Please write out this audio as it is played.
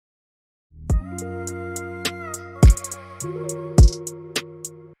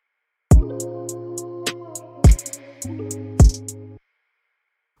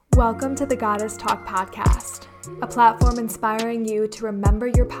Welcome to the Goddess Talk podcast, a platform inspiring you to remember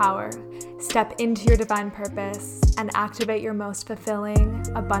your power, step into your divine purpose, and activate your most fulfilling,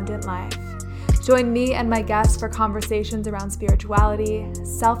 abundant life. Join me and my guests for conversations around spirituality,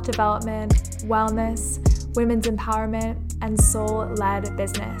 self-development, wellness, women's empowerment, and soul-led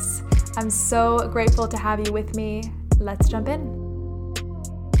business. I'm so grateful to have you with me. Let's jump in.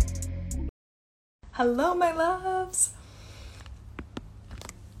 Hello, my loves.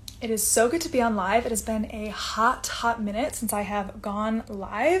 It is so good to be on live. It has been a hot minute since I have gone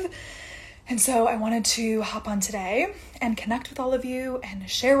live. And so I wanted to hop on today and connect with all of you and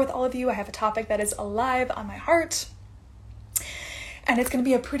share with all of you. I have a topic that is alive on my heart. And it's going to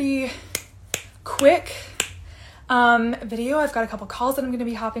be a pretty quick video. I've got a couple calls that I'm going to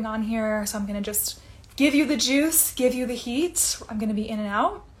be hopping on here. So I'm going to just give you the juice, give you the heat. I'm going to be in and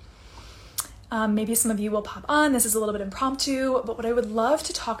out. Maybe some of you will pop on. This is a little bit impromptu, but what I would love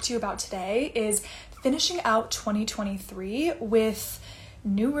to talk to you about today is finishing out 2023 with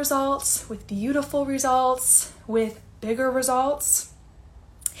new results, with beautiful results, with bigger results.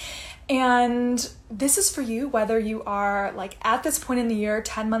 And this is for you, whether you are like at this point in the year,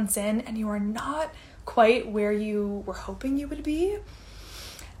 10 months in, and you are not quite where you were hoping you would be,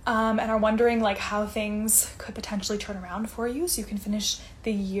 and are wondering like how things could potentially turn around for you so you can finish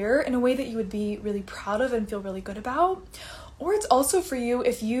the year in a way that you would be really proud of and feel really good about. Or it's also for you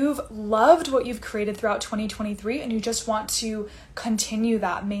if you've loved what you've created throughout 2023 and you just want to continue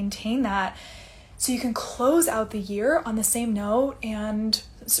that, maintain that, so you can close out the year on the same note and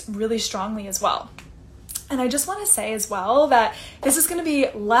really strongly as well. And I just want to say as well that this is going to be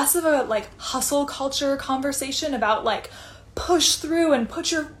less of a like hustle culture conversation about like push through and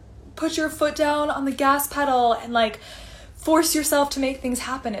put your foot down on the gas pedal and like force yourself to make things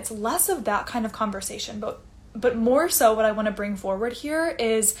happen. It's less of that kind of conversation, but more so what I want to bring forward here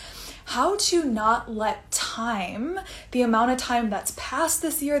is how to not let time, the amount of time that's passed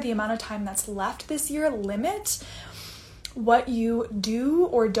this year, the amount of time that's left this year, limit what you do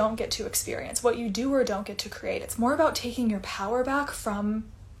or don't get to experience, what you do or don't get to create. It's more about taking your power back from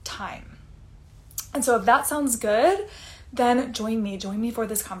time. And so if that sounds good, then join me for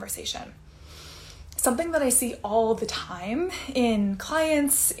this conversation. Something that I see all the time in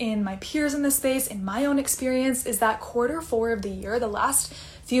clients, in my peers in this space, in my own experience, is that Q4 of the year, the last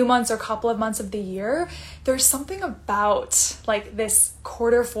few months or couple of months of the year, there's something about like this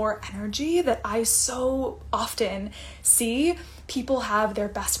Q4 energy that I so often see people have their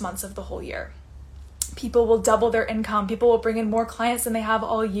best months of the whole year. People will double their income. People will bring in more clients than they have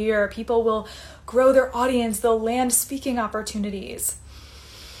all year. People will grow their audience. They'll land speaking opportunities.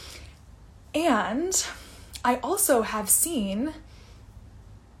 And I also have seen,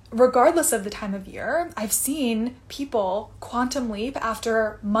 regardless of the time of year, I've seen people quantum leap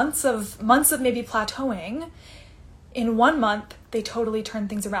after months of maybe plateauing. In 1 month, they totally turn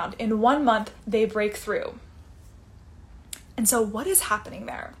things around. In 1 month, they break through. And so what is happening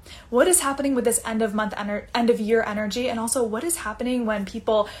there? What is happening with this end of year energy? And also what is happening when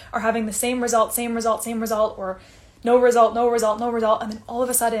people are having the same result, or no result. And then all of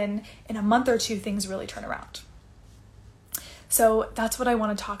a sudden in a month or two, things really turn around. So that's what I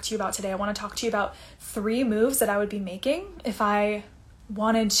want to talk to you about today. I want to talk to you about 3 moves that I would be making if I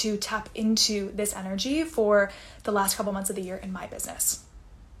wanted to tap into this energy for the last couple months of the year in my business.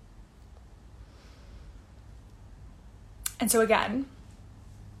 And so again,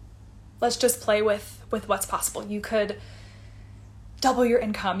 let's just play with what's possible. You could double your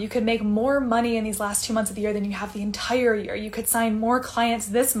income. You could make more money in these last 2 months of the year than you have the entire year. You could sign more clients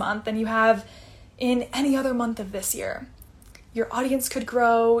this month than you have in any other month of this year. Your audience could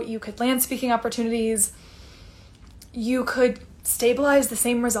grow. You could land speaking opportunities. You could stabilize the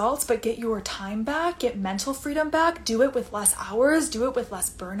same results, but get your time back, get mental freedom back, do it with less hours, do it with less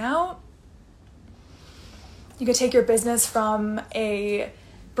burnout. You could take your business from a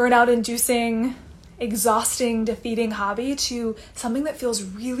burnout-inducing, exhausting, defeating hobby to something that feels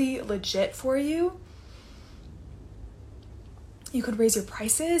really legit for you. You could raise your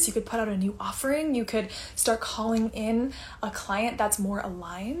prices. You could put out a new offering. You could start calling in a client that's more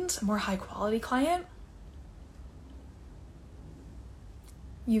aligned, a more high-quality client.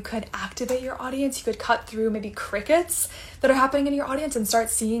 You could activate your audience. You could cut through maybe crickets that are happening in your audience and start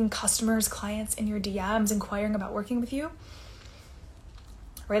seeing customers, clients in your DMs inquiring about working with you.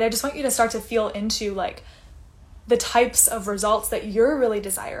 Right? I just want you to start to feel into like the types of results that you're really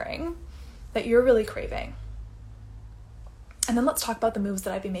desiring, that you're really craving. And then let's talk about the moves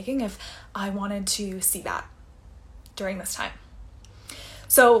that I'd be making if I wanted to see that. during this time.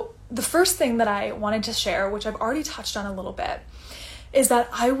 So the first thing that I wanted to share, which I've already touched on a little bit, is that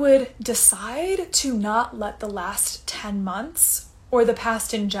I would decide to not let the last 10 months or the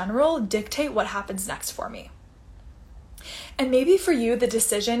past in general dictate what happens next for me. And maybe for you, the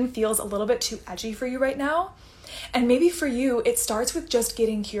decision feels a little bit too edgy for you right now. And maybe for you, it starts with just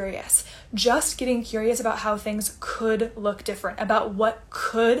getting curious about how things could look different, about what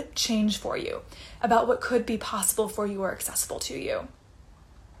could change for you, about what could be possible for you or accessible to you.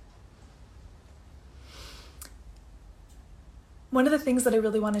 One of the things that I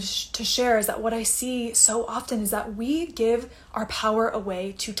really wanted to share is that what I see so often is that we give our power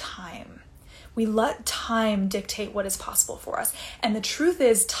away to time. We let time dictate what is possible for us. And the truth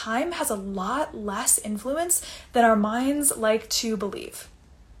is, time has a lot less influence than our minds like to believe.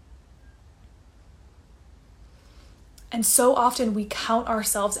 And so often we count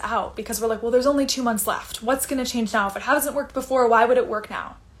ourselves out because we're like, well, there's only 2 months left. What's going to change now? If it hasn't worked before, why would it work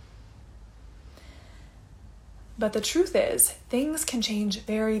now? But the truth is, things can change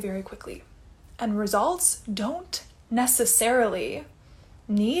very, very quickly. And results don't necessarily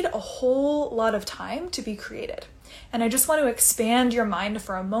need a whole lot of time to be created. And I just want to expand your mind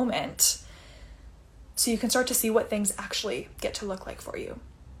for a moment so you can start to see what things actually get to look like for you.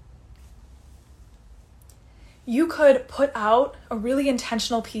 You could put out a really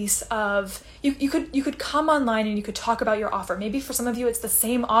intentional piece of, you could come online and you could talk about your offer. Maybe for some of you, it's the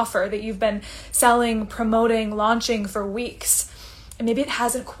same offer that you've been selling, promoting, launching for weeks. And maybe it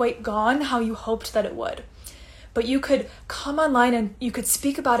hasn't quite gone how you hoped that it would. But you could come online and you could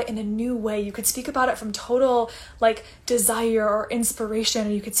speak about it in a new way. You could speak about it from total desire or inspiration,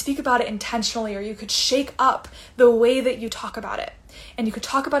 or you could speak about it intentionally, or you could shake up the way that you talk about it. And you could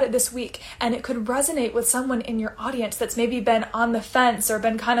talk about it this week, and it could resonate with someone in your audience that's maybe been on the fence or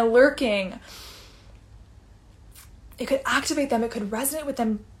been kind of lurking. It could activate them. It could resonate with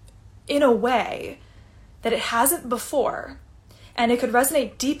them in a way that it hasn't before. And it could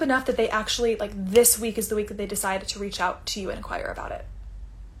resonate deep enough that they actually, this week is the week that they decided to reach out to you and inquire about it.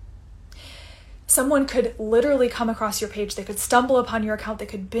 Someone could literally come across your page. They could stumble upon your account. They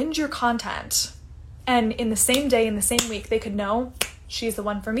could binge your content. And in the same day, in the same week, they could know, she's the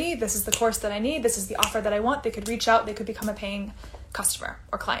one for me. This is the course that I need. This is the offer that I want. They could reach out. They could become a paying customer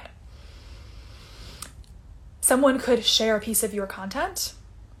or client. Someone could share a piece of your content,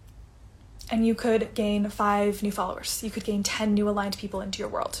 and you could gain 5 new followers. You could gain 10 new aligned people into your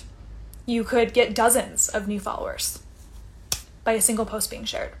world. You could get dozens of new followers by a single post being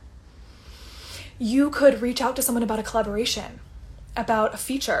shared. You could reach out to someone about a collaboration, about a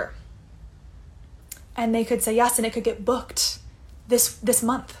feature, and they could say yes, and it could get booked this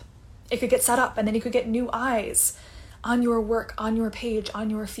month. It could get set up, and then you could get new eyes on your work, on your page, on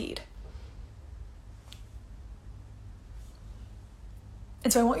your feed.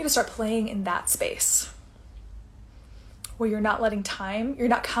 And so I want you to start playing in that space where you're not letting time, you're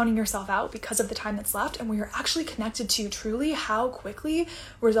not counting yourself out because of the time that's left, and where you're actually connected to truly how quickly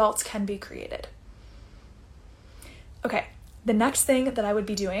results can be created. Okay, the next thing that I would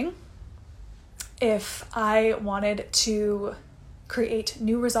be doing if I wanted to create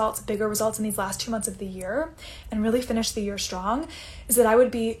new results, bigger results in these last 2 months of the year and really finish the year strong is that I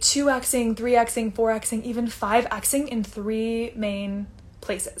would be 2xing, 3xing, 4xing, even 5xing in 3 main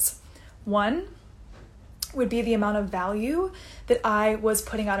places. One would be the amount of value that I was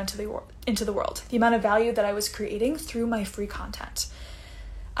putting out into the world, the amount of value that I was creating through my free content.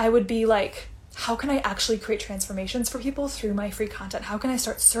 I would be like, how can I actually create transformations for people through my free content? How can I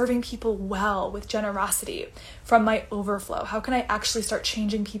start serving people well with generosity from my overflow? How can I actually start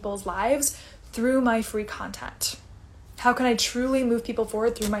changing people's lives through my free content? How can I truly move people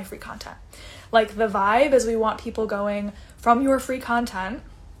forward through my free content? The vibe is we want people going from your free content,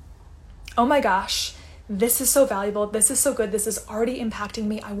 oh my gosh, this is so valuable, this is so good, this is already impacting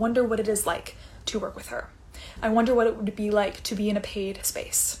me. I wonder what it is like to work with her. I wonder what it would be like to be in a paid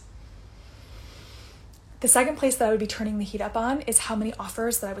space. The second place that I would be turning the heat up on is how many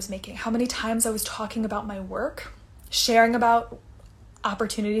offers that I was making, how many times I was talking about my work, sharing about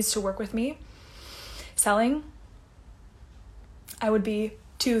opportunities to work with me, selling. I would be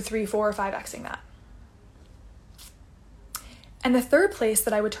 2, 3, 4, or 5xing that. And the third place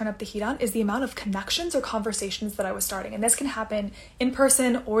that I would turn up the heat on is the amount of connections or conversations that I was starting. And this can happen in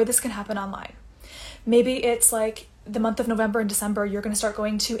person or this can happen online. Maybe it's the month of November and December, you're going to start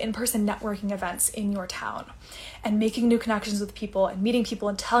going to in-person networking events in your town and making new connections with people and meeting people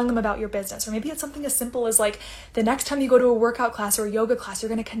and telling them about your business. Or maybe it's something as simple as the next time you go to a workout class or a yoga class, you're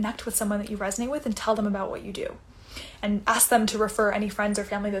going to connect with someone that you resonate with and tell them about what you do. And ask them to refer any friends or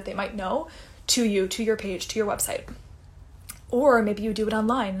family that they might know to you, to your page, to your website. Or maybe you do it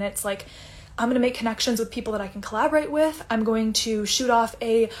online and it's like, I'm going to make connections with people that I can collaborate with. I'm going to shoot off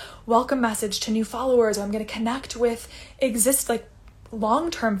a welcome message to new followers, or I'm going to connect with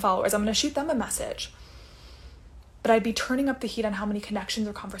long-term followers. I'm going to shoot them a message. But I'd be turning up the heat on how many connections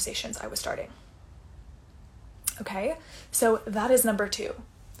or conversations I was starting. Okay, so that is number 2.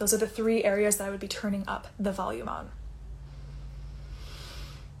 Those are the 3 areas that I would be turning up the volume on.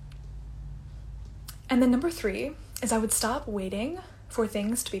 And then number 3 is I would stop waiting for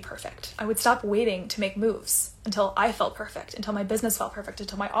things to be perfect. I would stop waiting to make moves until I felt perfect, until my business felt perfect,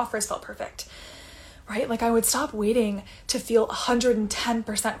 until my offers felt perfect, right? Like I would stop waiting to feel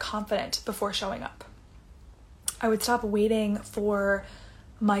 110% confident before showing up. I would stop waiting for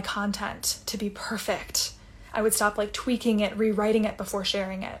my content to be perfect. I would stop tweaking it, rewriting it before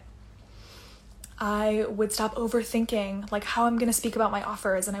sharing it. I would stop overthinking how I'm going to speak about my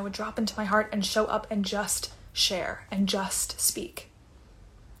offers, and I would drop into my heart and show up and just share and just speak.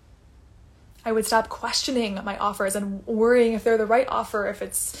 I would stop questioning my offers and worrying if they're the right offer,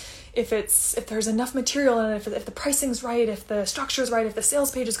 if there's enough material, and if the pricing's right, if the structure's right, if the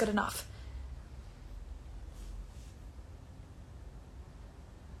sales page is good enough.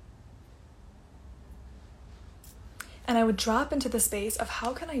 And I would drop into the space of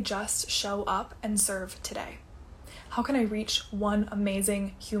how can I just show up and serve today? How can I reach one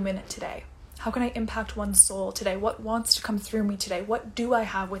amazing human today? How can I impact one soul today? What wants to come through me today? What do I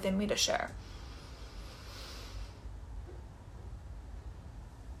have within me to share?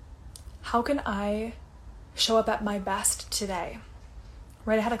 How can I show up at my best today?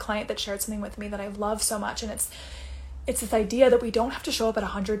 Right? I had a client that shared something with me that I love so much, and it's this idea that we don't have to show up at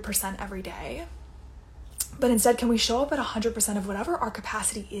 100% every day, but instead, can we show up at 100% of whatever our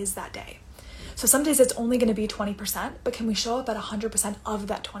capacity is that day? So some days it's only going to be 20%, but can we show up at 100% of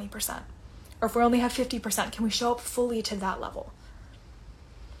that 20%? Or if we only have 50%, can we show up fully to that level?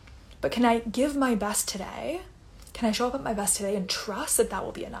 But can I give my best today? Can I show up at my best today and trust that that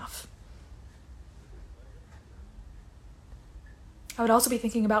will be enough? I would also be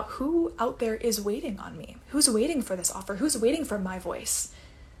thinking about who out there is waiting on me. Who's waiting for this offer? Who's waiting for my voice?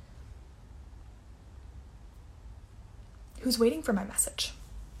 Who's waiting for my message?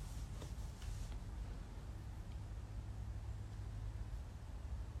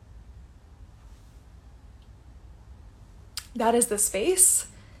 That is the space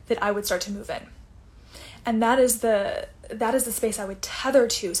that I would start to move in. And that is the space I would tether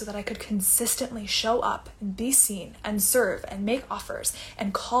to so that I could consistently show up and be seen and serve and make offers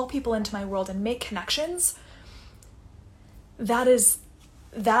and call people into my world and make connections. That is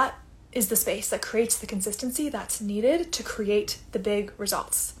the space that creates the consistency that's needed to create the big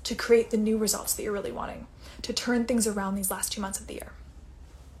results, to create the new results that you're really wanting, to turn things around these last 2 months of the year.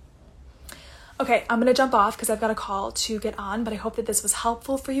 Okay, I'm going to jump off because I've got a call to get on, but I hope that this was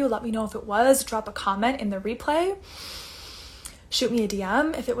helpful for you. Let me know if it was. Drop a comment in the replay. Shoot me a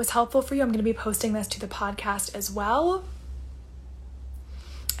DM if it was helpful for you. I'm going to be posting this to the podcast as well.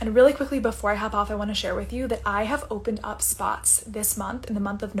 And really quickly before I hop off, I want to share with you that I have opened up spots this month, in the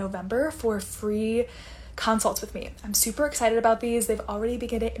month of November, for free consults with me. I'm super excited about these. They've already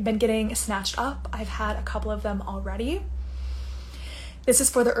been getting snatched up. I've had a couple of them already. This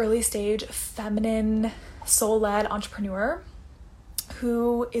is for the early stage feminine soul-led entrepreneur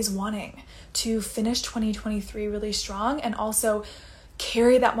who is wanting to finish 2023 really strong and also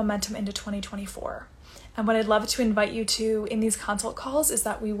carry that momentum into 2024. And what I'd love to invite you to in these consult calls is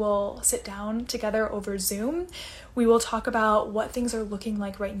that we will sit down together over Zoom. We will talk about what things are looking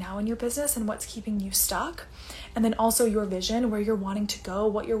like right now in your business and what's keeping you stuck. And then also your vision, where you're wanting to go,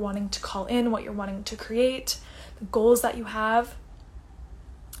 what you're wanting to call in, what you're wanting to create, the goals that you have.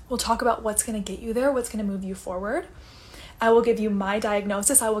 We'll talk about what's going to get you there, what's going to move you forward. I will give you my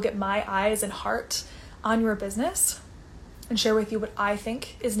diagnosis. I will get my eyes and heart on your business and share with you what I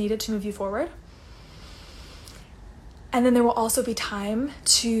think is needed to move you forward. And then there will also be time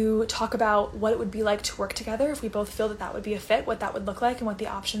to talk about what it would be like to work together if we both feel that that would be a fit, what that would look like and what the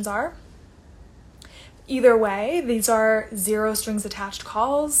options are. Either way, these are zero strings attached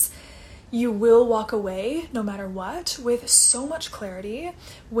calls. You will walk away, no matter what, with so much clarity,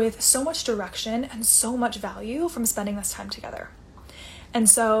 with so much direction, and so much value from spending this time together. And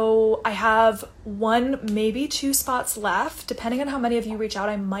so I have 1, maybe 2 spots left. Depending on how many of you reach out,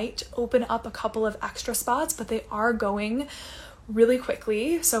 I might open up a couple of extra spots, but they are going really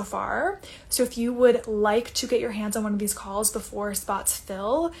quickly so far. So if you would like to get your hands on one of these calls before spots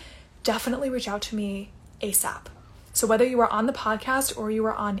fill, definitely reach out to me ASAP. So whether you are on the podcast or you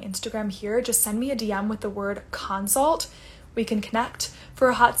are on Instagram here, just send me a DM with the word consult we can connect for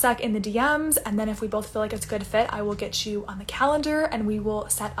a hot sec in the DMs, and then if we both feel like it's a good fit, I will get you on the calendar and we will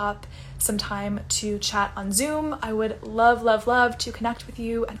set up some time to chat on Zoom. I would love to connect with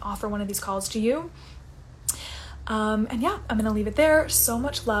you and offer one of these calls to you. And yeah, I'm gonna leave it there. So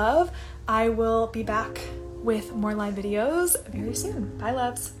much love. I will be back with more live videos very soon. Bye,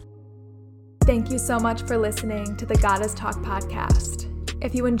 loves. Thank you so much for listening to the Goddess Talk podcast.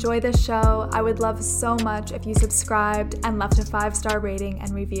 If you enjoy this show, I would love so much if you subscribed and left a 5-star rating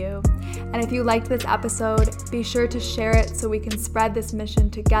and review. And if you liked this episode, be sure to share it so we can spread this mission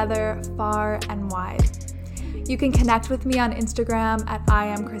together far and wide. You can connect with me on Instagram at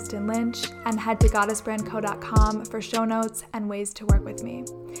 @IamKristenLynch and head to goddessbrandco.com for show notes and ways to work with me.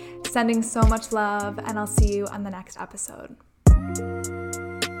 Sending so much love, and I'll see you on the next episode.